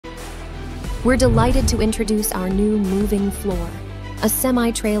We're delighted to introduce our new Moving Floor, a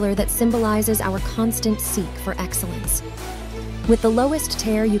semi-trailer that symbolizes our constant seek for excellence. With the lowest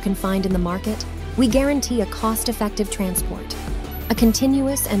tear you can find in the market, we guarantee a cost-effective transport, a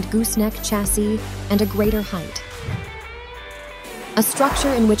continuous and gooseneck chassis, and a greater height. A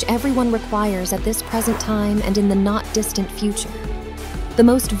structure in which everyone requires at this present time and in the not-distant future. The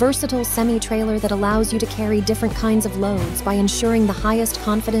most versatile semi-trailer that allows you to carry different kinds of loads by ensuring the highest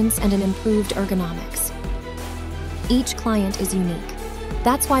confidence and an improved ergonomics. Each client is unique.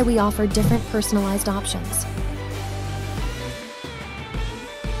 That's why we offer different personalized options.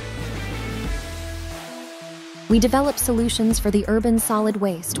 We develop solutions for the urban solid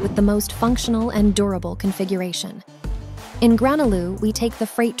waste with the most functional and durable configuration. In Granalu, we take the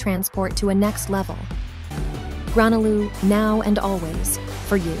freight transport to a next level. Granalu, now and always,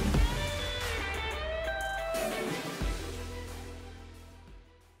 for you.